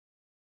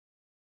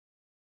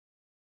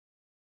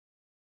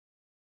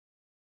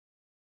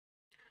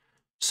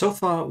So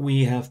far,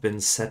 we have been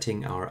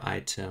setting our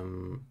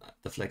item,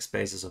 the flex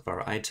basis of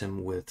our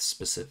item with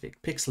specific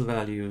pixel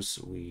values.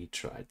 We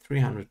tried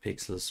 300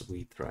 pixels,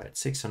 we tried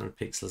 600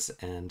 pixels,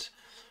 and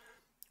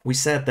we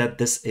said that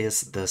this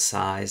is the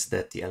size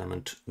that the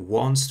element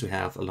wants to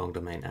have along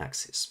the main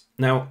axis.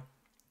 Now,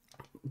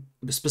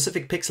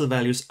 specific pixel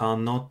values are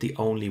not the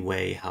only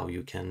way how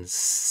you can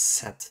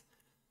set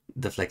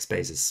the flex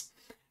basis.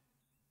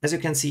 As you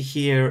can see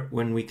here,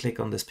 when we click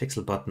on this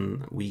pixel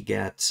button, we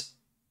get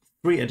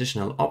 3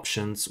 additional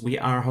options. We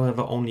are,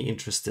 however, only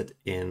interested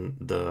in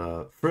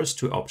the first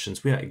 2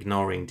 options. We are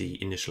ignoring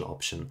the initial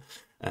option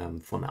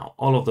for now.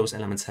 All of those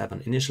elements have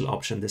an initial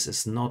option. This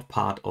is not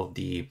part of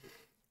the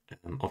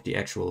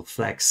actual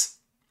flex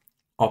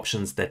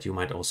options that you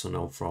might also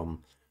know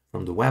from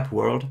the web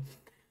world.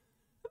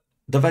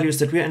 The values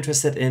that we are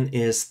interested in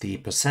is the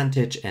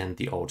percentage and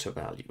the auto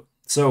value.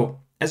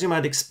 So as you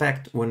might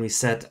expect, when we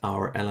set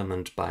our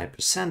element by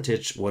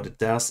percentage, what it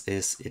does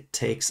is it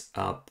takes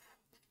up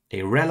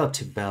a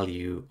relative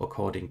value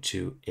according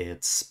to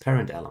its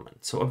parent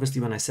element. So obviously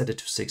when I set it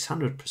to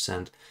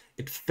 600%,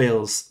 it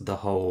fills the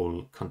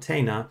whole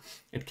container.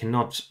 It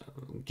cannot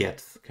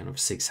get kind of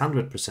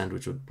 600%,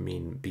 which would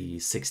mean be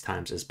 6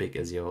 times as big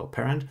as your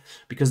parent,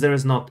 because there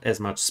is not as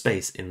much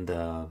space in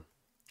the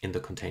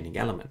containing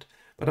element.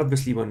 But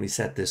obviously when we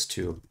set this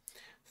to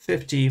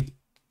 50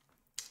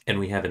 and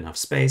we have enough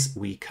space,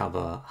 we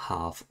cover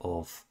half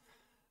of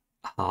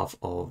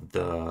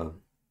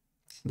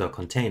the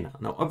container.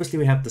 Now, obviously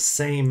we have the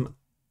same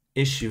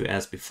issue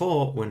as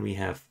before when we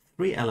have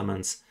 3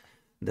 elements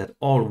that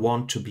all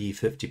want to be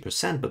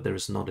 50%, but there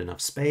is not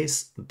enough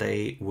space.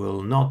 They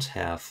will not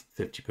have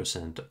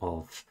 50%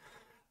 of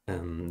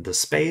the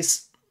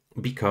space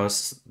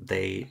because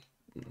they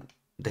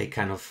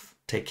kind of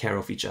take care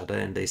of each other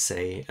and they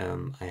say,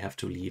 I have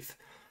to leave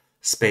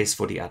space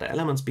for the other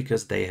elements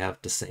because they have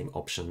the same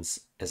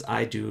options as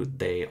I do.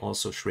 They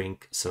also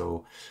shrink,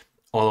 so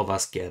all of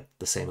us get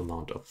the same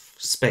amount of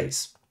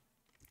space.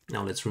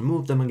 Now let's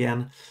remove them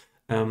again.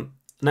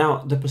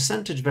 Now the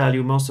percentage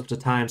value most of the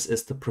times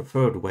is the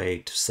preferred way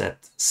to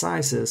set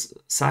sizes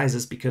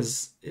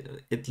because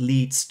it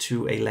leads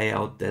to a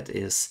layout that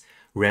is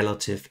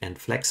relative and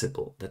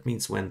flexible. That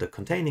means when the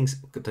container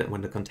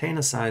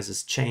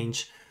sizes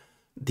change,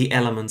 the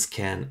elements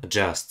can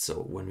adjust.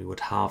 So when we would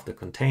halve the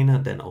container,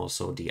 then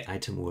also the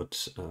item would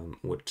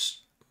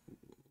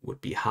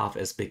be half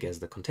as big as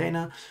the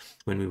container.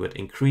 When we would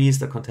increase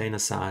the container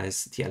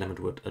size, the element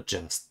would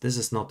adjust. This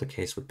is not the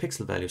case with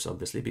pixel values,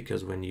 obviously,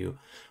 because when you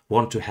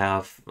want to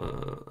have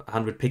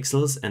 100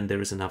 pixels and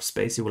there is enough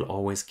space, you will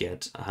always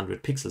get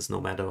 100 pixels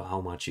no matter how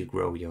much you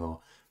grow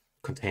your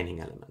containing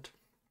element.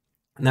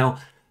 Now,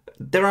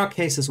 there are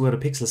cases where the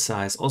pixel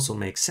size also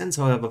makes sense.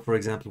 However, for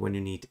example, when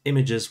you need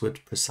images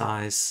with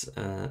precise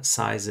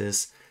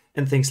sizes,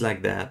 and things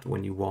like that,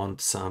 when you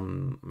want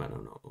some, I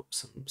don't know,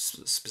 some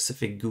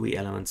specific GUI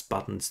elements,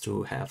 buttons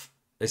to have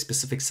a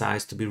specific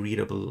size to be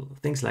readable,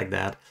 things like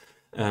that,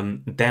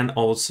 then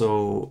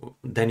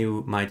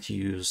you might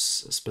use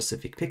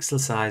specific pixel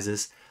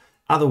sizes.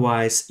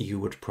 Otherwise, you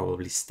would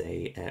probably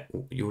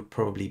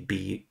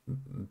be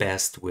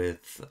best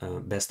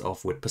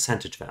off with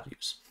percentage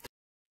values.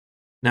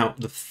 Now,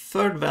 the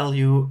third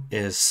value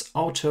is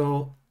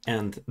auto,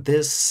 and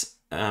this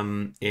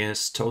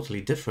is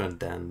totally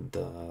different than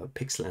the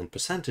pixel and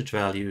percentage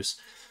values.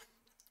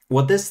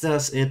 What this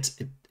does, it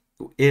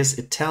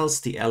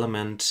tells the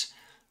element,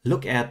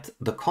 look at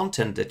the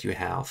content that you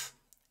have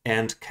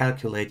and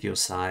calculate your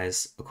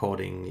size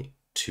according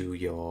to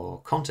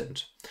your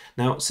content.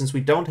 Now, since we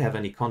don't have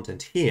any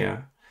content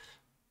here,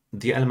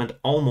 the element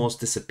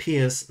almost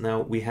disappears. Now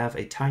we have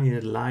a tiny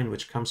little line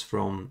which comes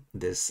from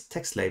this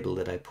text label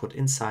that I put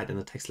inside, and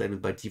the text label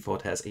by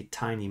default has a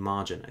tiny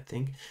margin, I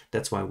think.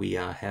 That's why we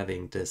are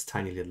having this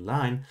tiny little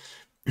line.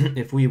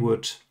 If we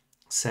would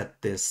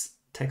set this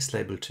text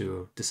label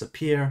to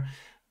disappear,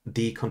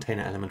 the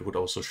container element would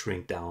also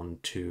shrink down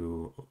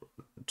to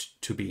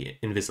be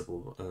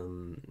invisible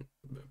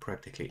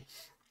practically.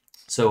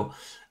 So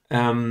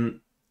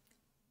what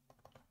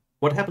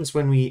happens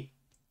when we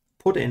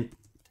put in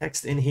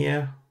text in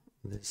here?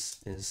 This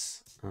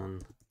is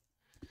an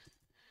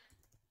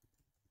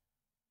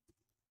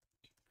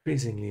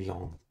increasingly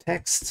long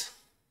text.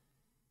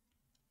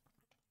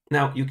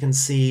 Now you can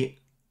see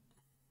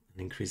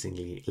an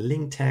increasingly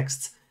linked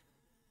text.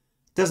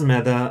 Doesn't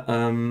matter.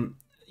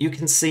 You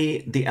can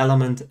see the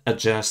element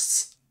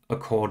adjusts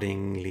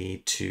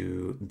accordingly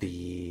to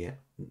the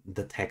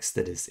text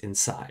that is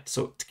inside.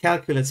 So it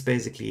calculates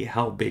basically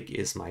how big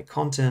is my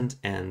content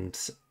and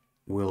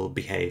will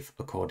behave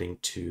according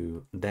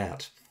to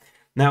that.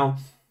 Now,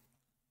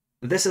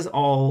 this is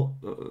all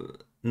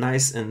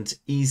nice and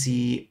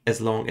easy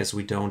as long as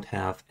we don't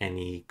have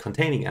any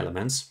containing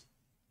elements.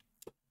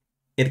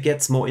 It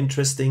gets more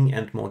interesting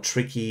and more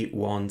tricky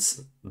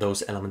once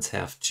those elements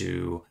have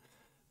to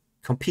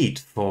compete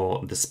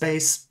for the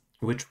space,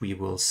 which we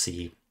will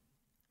see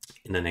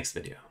in the next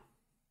video.